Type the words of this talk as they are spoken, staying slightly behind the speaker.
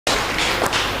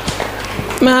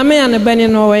Maame ane bani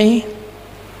no way.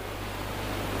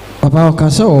 Papa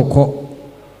okasa oko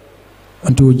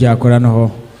ntu jakora no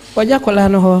ho. Ojakola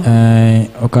no ho.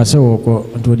 Okasa oko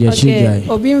ntu dia chijai.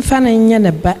 Obi mfa na nya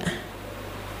ne ba.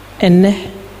 Enne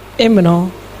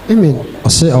emno. Amen.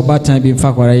 Ose obatan bi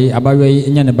mfa kwara yi abawe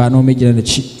nya ne ba no megina na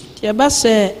chi. Tie ba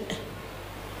se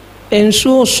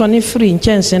ensu sone free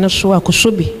nchense ne so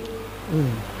akosobi.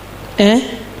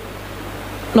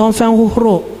 No mfa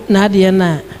hohoro na ade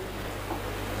na.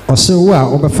 Ose wo a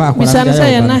obefa kwara. Bisan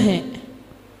se ye na he.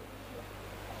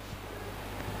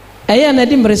 Aya na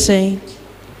di mresen.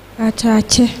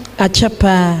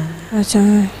 Achapa.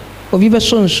 Obi be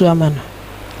so nsu amano.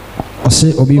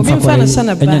 Ose obi mfa kwara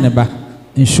enya ne ba.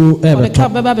 Nsu ebeto.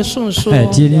 Baba be so nsu.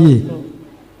 Tieni.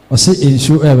 Ose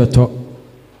nsu ebeto.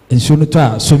 Nsu no to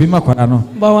a so bi makwara no.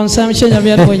 Ba won sam chenya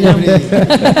me do nyam.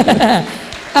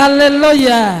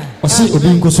 Hallelujah. Ose obi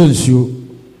nkoso nsu.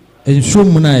 Nsu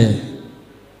mu na ye.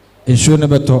 Nsu no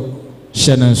beto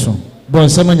hye na nso. Bon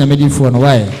sam nyamedifo no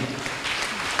wae.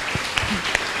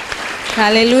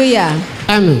 Hallelujah.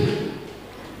 Amen.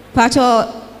 Pato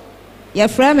ya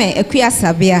frame akua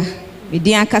sabia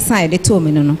medin akasa de to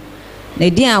me no na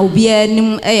din a obi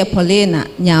anim eye Paulina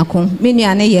nyako me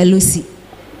nua ne ye Lucy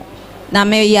na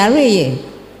me yare ye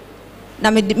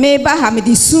na me ba ha me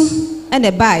disu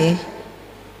ene baaye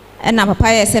ena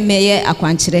papa ye se me ye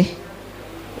akwankyere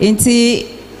enti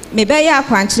me be ye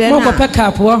akwankyere na mo papa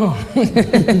kapo ho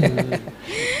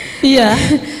yeah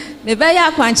me be ye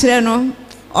akwankyere no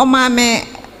o ma me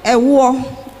ewo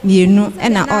mienu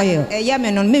ena oil eya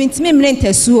me no me ntime mre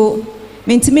ntasuo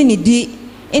me ntime ni di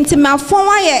ntime afon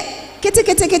aye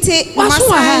kete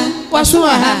waso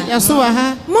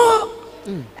ha mo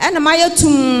ena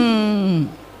mayetum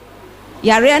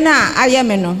yare na aye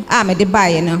me no a me de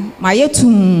baaye no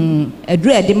mayetum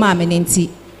aduru ade ma me nti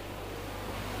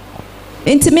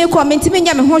ntime ko me ntime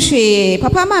nya me ho hwe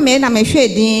papa ma me na me hwe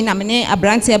din na me ne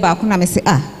abrante ba ko na me se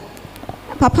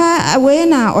papa we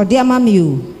na ode ama me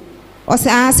o ose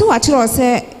se wa kire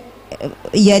ose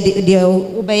ye de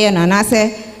obeye na na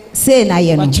se na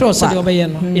ye no wa kire ose de obeye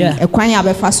no yeah ekwan ya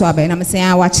be fa so abe na me se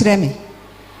wa kire me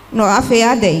no afi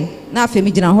aden na afi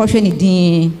mi gina ho hwe ni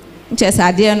din nche se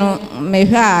ade no me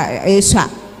hwe a esua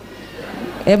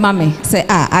mame se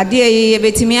ade ye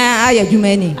betimi aya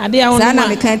dwuma ni sa na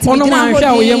me kan ti gina ho hwe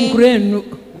o yem kure nnu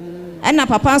na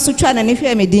papa so twa na ne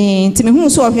hwe me din ti me hu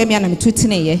so hwe me na me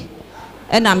tutine ye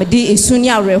ena me di esuni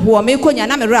areho me konya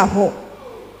na me raho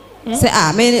se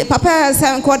me papa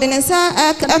se coordination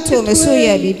ato me so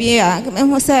ye bibi me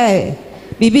ho se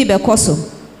bibi be koso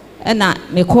ena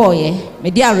me koye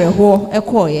me di areho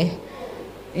ekoye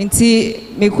nti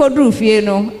me kodru fie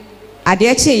no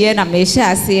ade che ye na me hia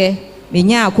ase me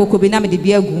nya akoko bi na me de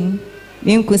bi agum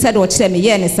me nku se de o kire me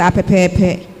ye ne sa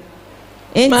pepepe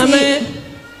enti mame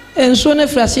enso ne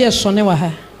frase ye sone wa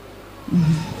ha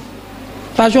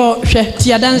Fajo she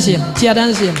tiadanzia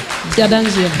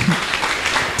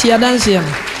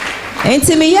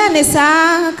enti me ye ne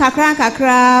sa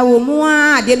kakra wo mu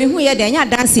a de me hu ye de nya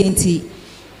dance enti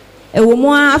e wo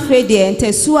mu a afa de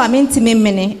ntasu a me enti me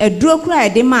mene eduro kura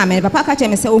de ma me papa ka che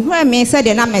me se o hu me se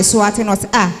de na me so ate no se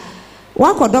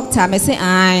wa ko doctor me se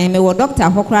me wo doctor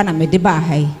hokura na me de ba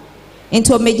hai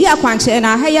enti o me gi akwanche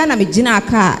na ha ya na me gina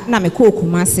aka na me ko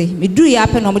okuma se me duru ya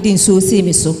pe no mo de nso si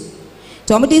me so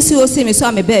to mo de si o si me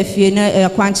so me ba fie na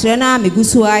akwanche na me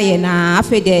gusu aye na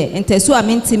afa de ntasu a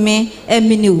me ntime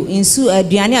eminiu nsu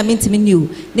aduane a me ntime niu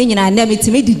ne nyina na me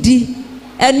ntime didi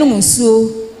enum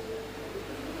nsuo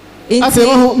ase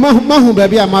mahu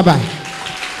baby amaba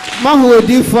mahu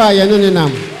odifo a ye ne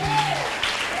nam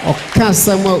o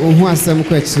kansam ohu asam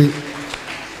ko akiri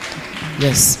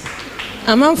yes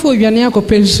amanfo odwane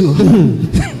akopensu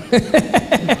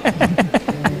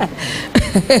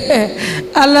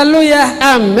Hallelujah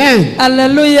amen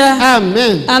hallelujah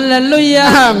amen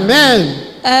hallelujah amen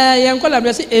yankola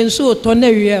bless ensu to na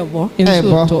wiebo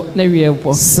ensu to na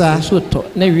wiebo ensu to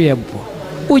na wiebo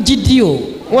ogidio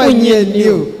onye ni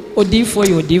o odifo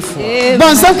yo odifo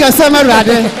bonso kasa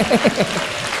marade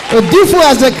odifo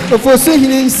as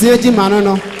OFOSUHENE nsie Gyimah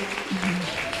no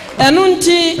enu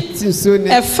nti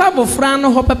efa bofra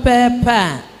no ho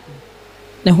pepepa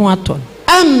ne ho ato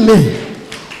amen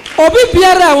obi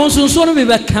biara wonsunso no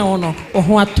bibeka wono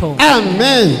ho ato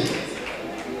amen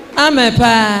amen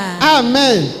pa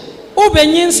amen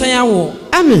obenyinsan yawo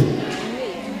amen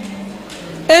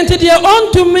enti de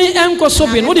ontumi enkoso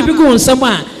bi no de bi go nsam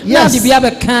a na de bia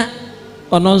beka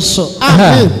ono nso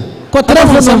amen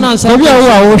Kotrafo no obi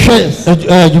a wo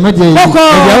hwe dwumade yi obi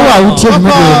a wo tie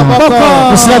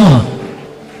dwumade Islam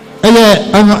eye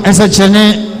ensa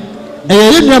chene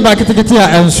eye yinua ba ketekete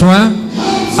a ensoa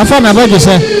afa na ba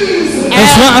jose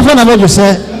afa na ba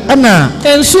jose ana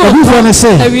obi ne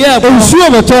say ensuo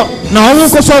beto na won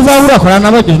ko so va wura kwara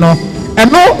na ba jose no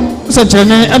eno se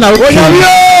chene ana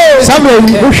sabe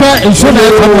usha ensuo na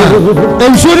kama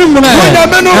ensuo ni muna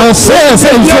se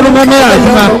ensuo no na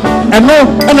aduma eno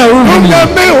ana wuru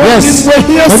yes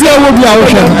obi a wo bi a wo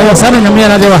hwe e sa na nyame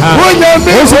na de wa ha o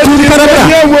se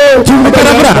tu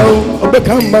karabra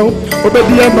obekamba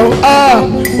obediama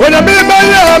wona me ba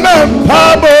ya me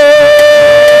pabo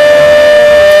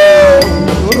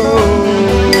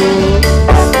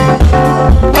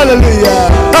hallelujah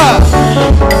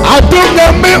adunga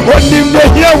me oni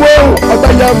wehiawo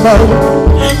obayama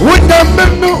wona me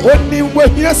no oni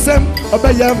wehiasem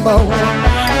obayama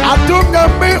adunga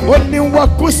me oni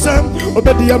wakusem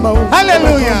obediama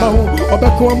hallelujah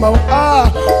obekoma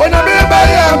wona me ba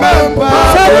ya me pabo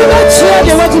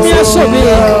de what me so me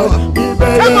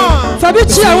come on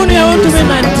fabichi I want to me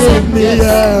nante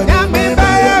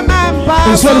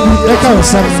so be e ka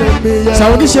osam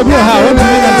saudi shebi ha want to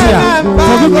me nante ya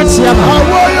fabi ko tia ma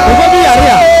obi yare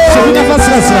ya so be na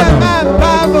fasira no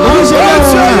obi shebi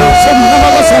so be na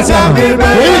fasira no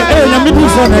na me do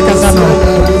for na kasa no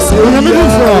na me do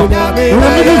for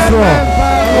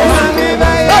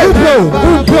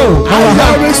Upo, I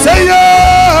say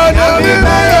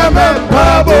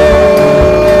Pabo.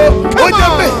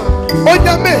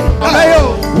 Onyame,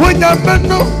 Onyame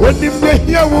no, oni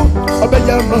mehiawo,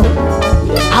 obeyama.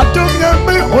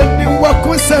 Adonyame oni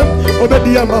wakusem,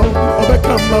 obediama,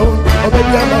 obekama,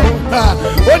 obediama.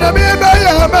 Onyame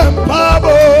beyama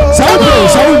Pabo. Saupo,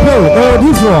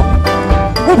 difo.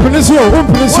 Umpuliso,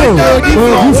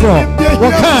 difo.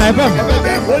 Waka ebam.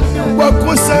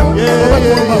 Wakusem,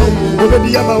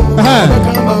 obediama,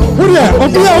 obekama. Uria,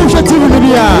 obia ushatibu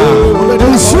bia.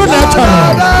 Ensuo na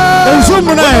tano. Ensuo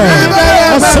munae.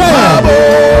 Osaya.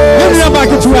 Nini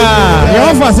abakitua.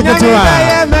 Yehova seketua.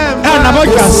 Na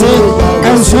bogase.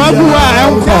 Ensuo aguwa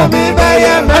enko.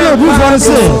 Hello bifo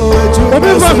se.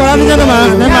 Obifo akora ni na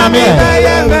maame.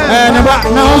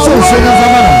 Na onso se na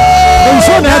famana.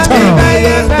 Ensuo na tano.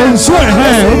 Ensuo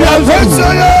obi alsabi.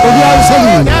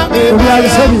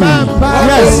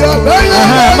 Yes.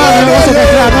 Man also get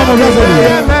that no come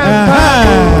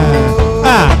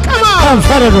on.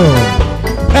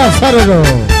 Farado.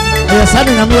 Yes, I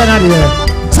didn't know that here.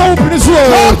 So pretty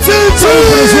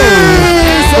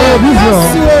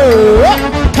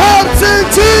Captain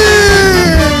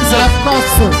Cheese. Of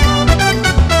course.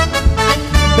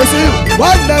 This is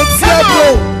one night bro.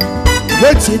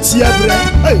 Let's eat here,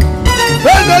 hey.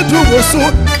 When I do so,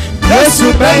 let's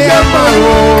obey hey.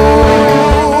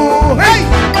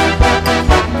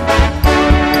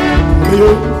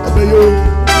 Obey you.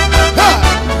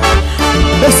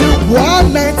 This is one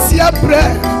night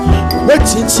bread.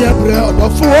 Waiting here, bread or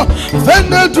four.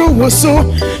 When I do so,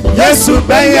 yes,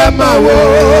 obey hey.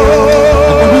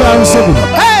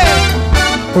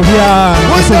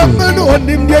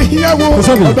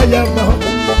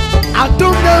 I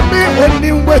don't know me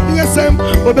only when you say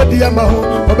Obediama,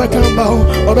 Obekama,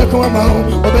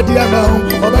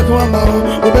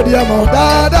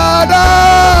 da.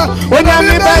 When I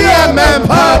mean by a man,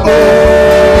 Pabo.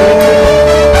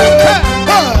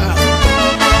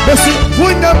 Bessie,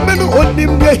 when a man only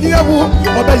here,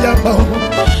 Obeyama.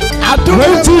 I don't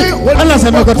know unless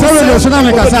I'm a controller, yes, I'm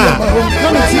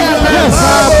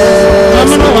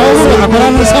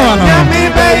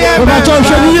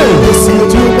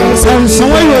and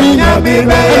someone will you and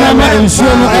I'm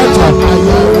ensure no altar.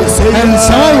 And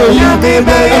someone will you and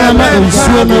I'm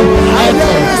ensure no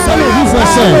altar. Some of you for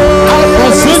say,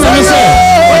 was seen and say,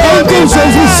 I think so.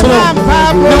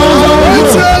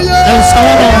 And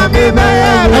someone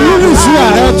and you will see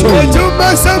our altar.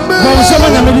 But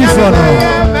someone I'm ready for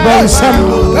now. But some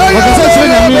of the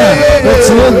same I'm here.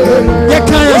 You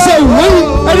can't say,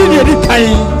 well, I didn't get it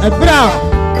kind. A brown,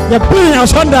 you're putting our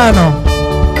son down.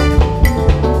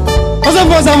 Also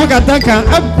for some Kataka,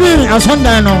 I've been a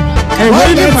Sunday no, and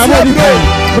waiting for body pain.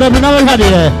 But I've never had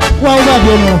it. Well,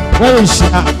 where is she?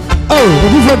 Oh,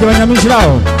 before the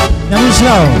Yamishao.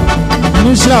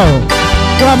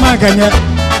 Grandma can you?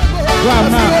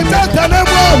 Grandma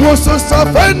was so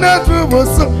suffering, not was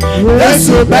so. Let's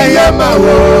obey your mouth.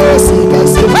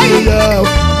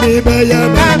 Maybe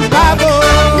I'm Pabo.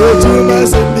 You too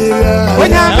much in the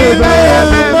when I'm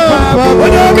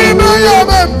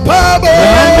Pabo.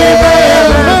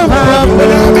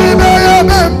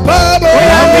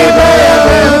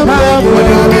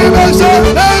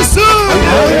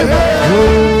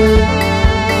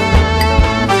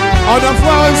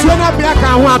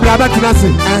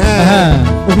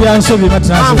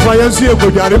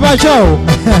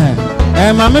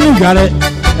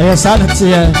 Yes, I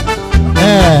see.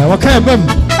 Okay, boom.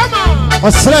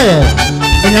 Australia.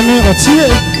 Enyame otie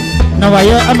na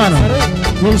waye amano.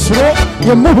 Yensuro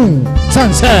ye muhu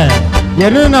sanse. Ye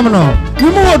nenam no.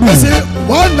 Yimu odu.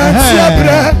 One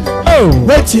tiabra. Oh,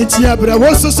 wechi tiabra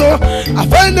wososo.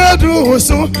 Afana du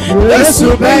woso.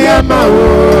 Yesu bayama wo.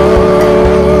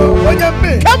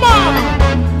 Onyame. Come on.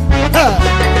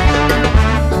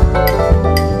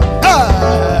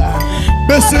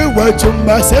 Bese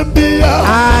wachumba sembia.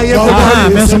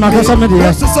 Menso makosa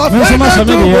media. Menso makosa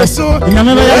media.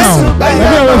 Inyame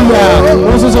bayama.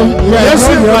 Wososo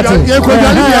Yesu wate. Ye ko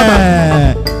jani biaba.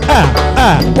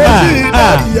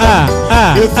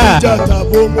 Efujata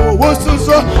bomo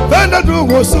wososo fenda du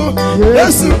woso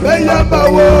Yesu bayama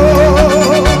wo.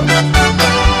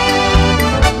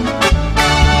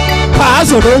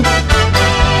 Pasolo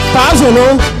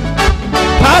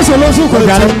su ko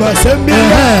gare.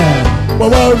 Oh,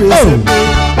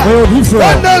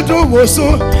 fenda du woso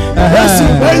Yesu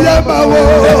bayama wo.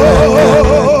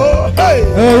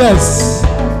 Oh yes.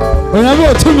 Onyame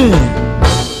otumi.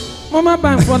 Mama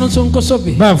banfo no so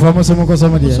nkosobi. Banfo mo so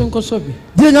nkosobi dia. So nkosobi.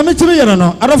 Dia nyame timi yero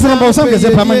no. Adofo no ba so ngese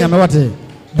pa ma nyame wate.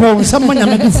 Bo nsam ma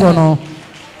nyame difo no.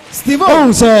 Steve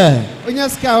on say. Onya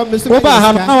ska o meso. Oba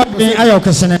ha na wa bin ayo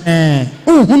kesene.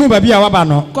 Hunu ba bia wa ba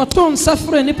no. Koton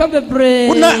safre nipa bebre.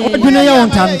 Una wadwene ya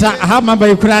ontanta aha ma ba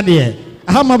yekura de.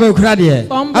 Aha ma ba yekura de.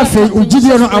 Afi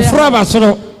ugidie no afro aba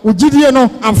soro. Ugidie no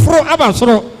afro aba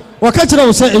soro. Waka kire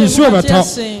wo say ensuo beto.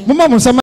 Mama mo